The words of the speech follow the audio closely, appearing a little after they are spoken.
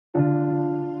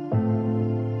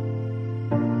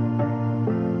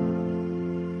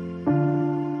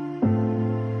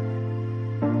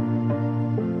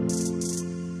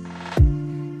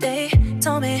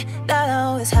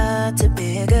hard to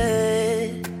be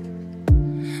good,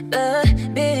 but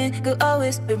being good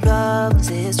always been problems,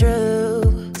 it's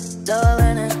true. So I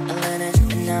learn it,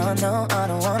 and now I know I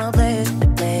don't wanna play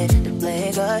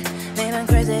God. Maybe I'm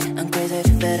crazy,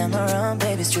 but I'm around,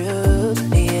 baby, it's true,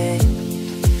 yeah.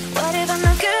 What if I'm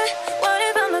not good? What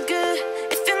if I'm not good?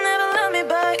 If you never love me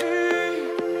back,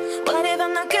 What if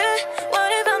I'm not good?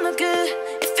 What if I'm not good?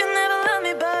 If you never love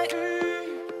me back,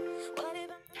 What if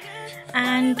I'm not good?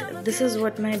 And this is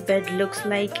what my bed looks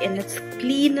like in its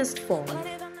cleanest form.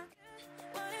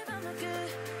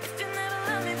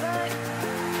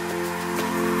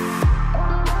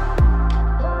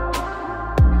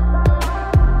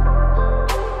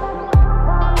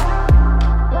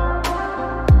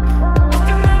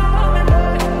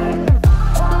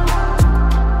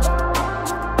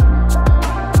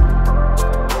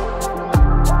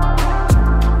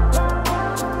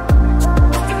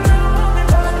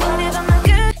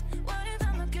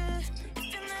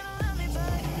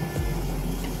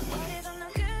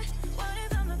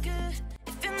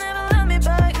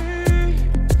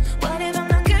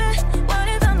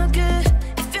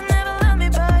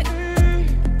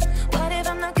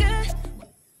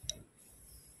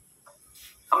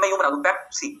 मैं यूं बना दूं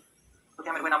Pepsi, तो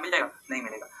क्या मेरे को इनाम मिल जाएगा? नहीं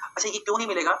मिलेगा। अच्छा, ये क्यों नहीं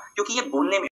मिलेगा? क्योंकि ये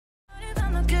बोलने में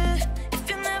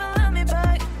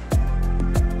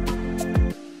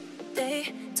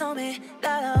told me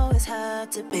that I always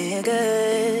had to be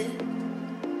good,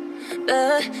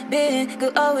 but being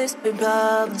good always been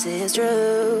problems, it's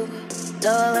true. So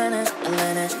I learn it,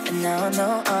 and now I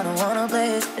know I don't wanna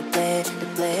play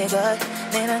God.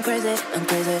 Maybe I'm crazy,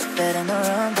 but I'm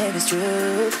around, baby, it's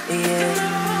true,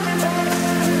 yeah.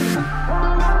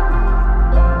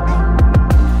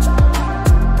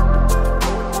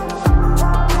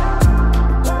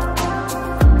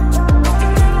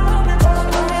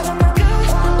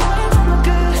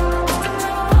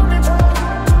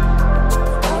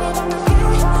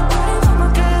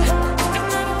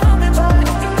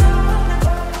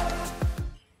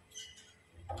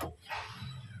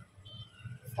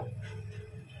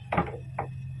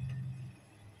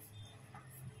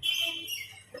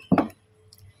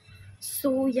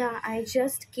 So yeah, I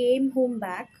just came home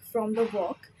back from the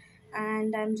walk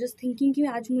and I'm just thinking कि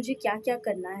आज मुझे क्या क्या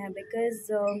करना है,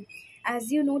 because as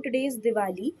you know today is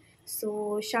Diwali, so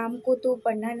शाम को तो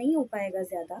पढ़ना नहीं हो पाएगा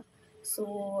ज़्यादा. So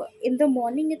in the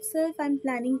morning itself I'm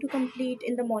planning to complete,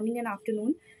 in the morning and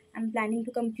afternoon I'm planning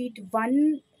to complete one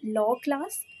law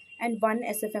class and one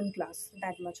SFM class,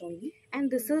 that much only.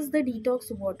 And this is the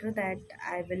detox water that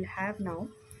I will have now.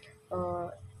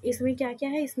 इसमें क्या क्या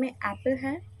है? इसमें Apple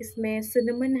है, इसमें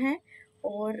cinnamon है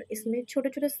और इसमें छोटे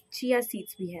छोटे चिया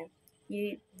सीड्स भी है.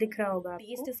 ये दिख रहा होगा आपको.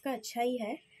 टेस्ट इसका अच्छा ही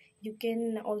है. You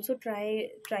can also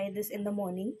try this in the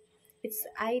morning. It's,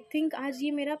 I think आज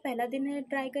ये मेरा पहला दिन है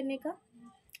ट्राई करने का.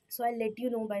 सो I let you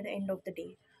know by the end of the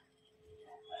day.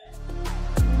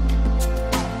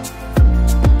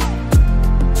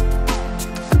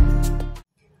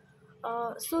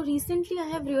 So recently I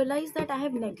have realized that I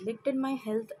have neglected my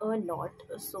health a lot.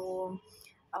 So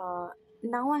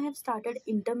now I have started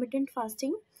intermittent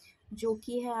fasting, जो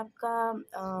कि है आपका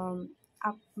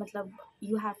आप मतलब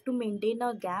you have to maintain a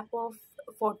gap of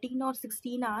 14 or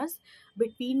 16 hours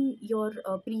between your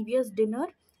previous dinner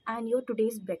and your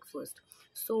today's breakfast.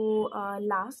 So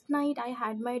last night I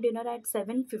had my dinner at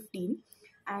 7:15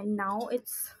 and now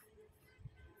it's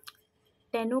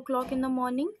 10 o'clock in the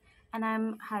morning and I'm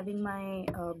having my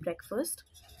breakfast.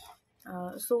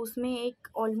 So उसमें एक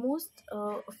almost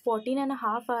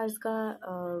 14.5 hours का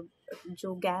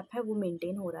जो gap है वो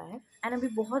maintain हो रहा है. And अभी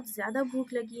बहुत ज़्यादा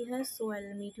भूख लगी है, so I'll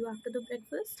meet you after the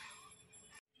breakfast.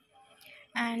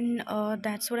 And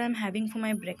that's what I'm having for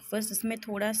my breakfast. इसमें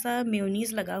थोड़ा सा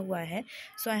मेयोनीज़ लगा हुआ है.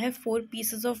 So I have 4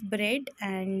 pieces of bread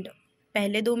and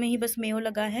पहले 2 में ही बस मेयो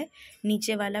लगा है,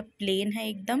 नीचे वाला प्लेन है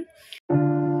एकदम.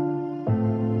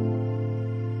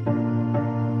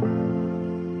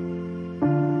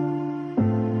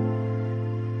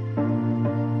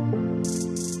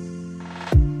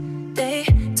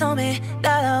 Told me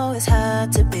that I always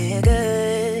had to be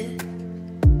good,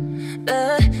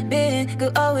 but being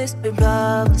good always been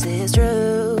problems, it's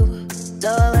true.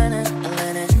 So I learn it,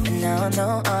 and now I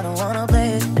know I don't wanna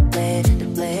play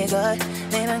God.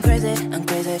 Maybe I'm crazy,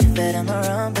 but I'm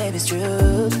around, baby, it's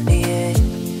true, yeah.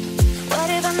 What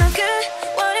if I'm not good?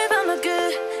 What if I'm not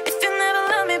good? If you never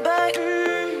love me back,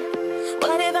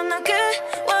 What if I'm not good?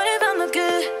 What if I'm not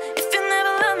good? If you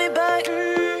never love me back,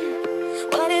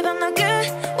 What if I'm not good?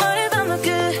 What if I'm not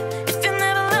good? If you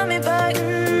never love me back,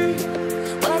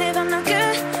 What if I'm not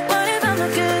good? What if I'm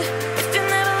not good? If you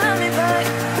never love me back.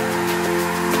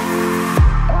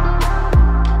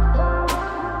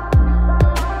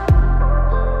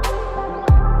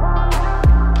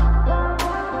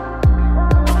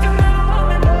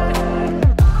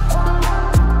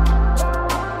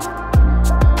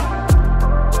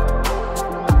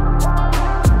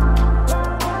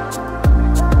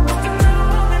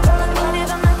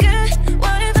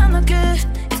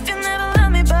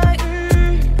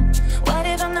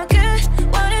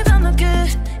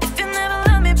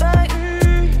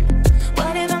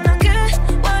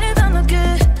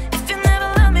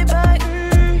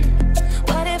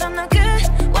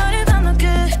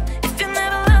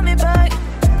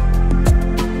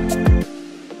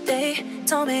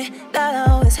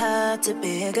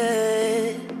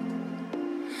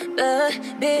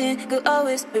 been, could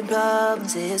always be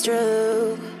problems, it's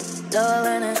true. So I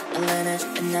learn it,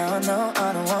 and now I know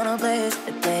I don't wanna play it,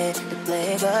 to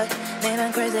play God. Maybe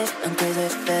I'm crazy,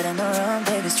 but I'm not wrong,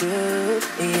 baby, it's true,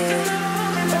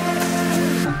 yeah.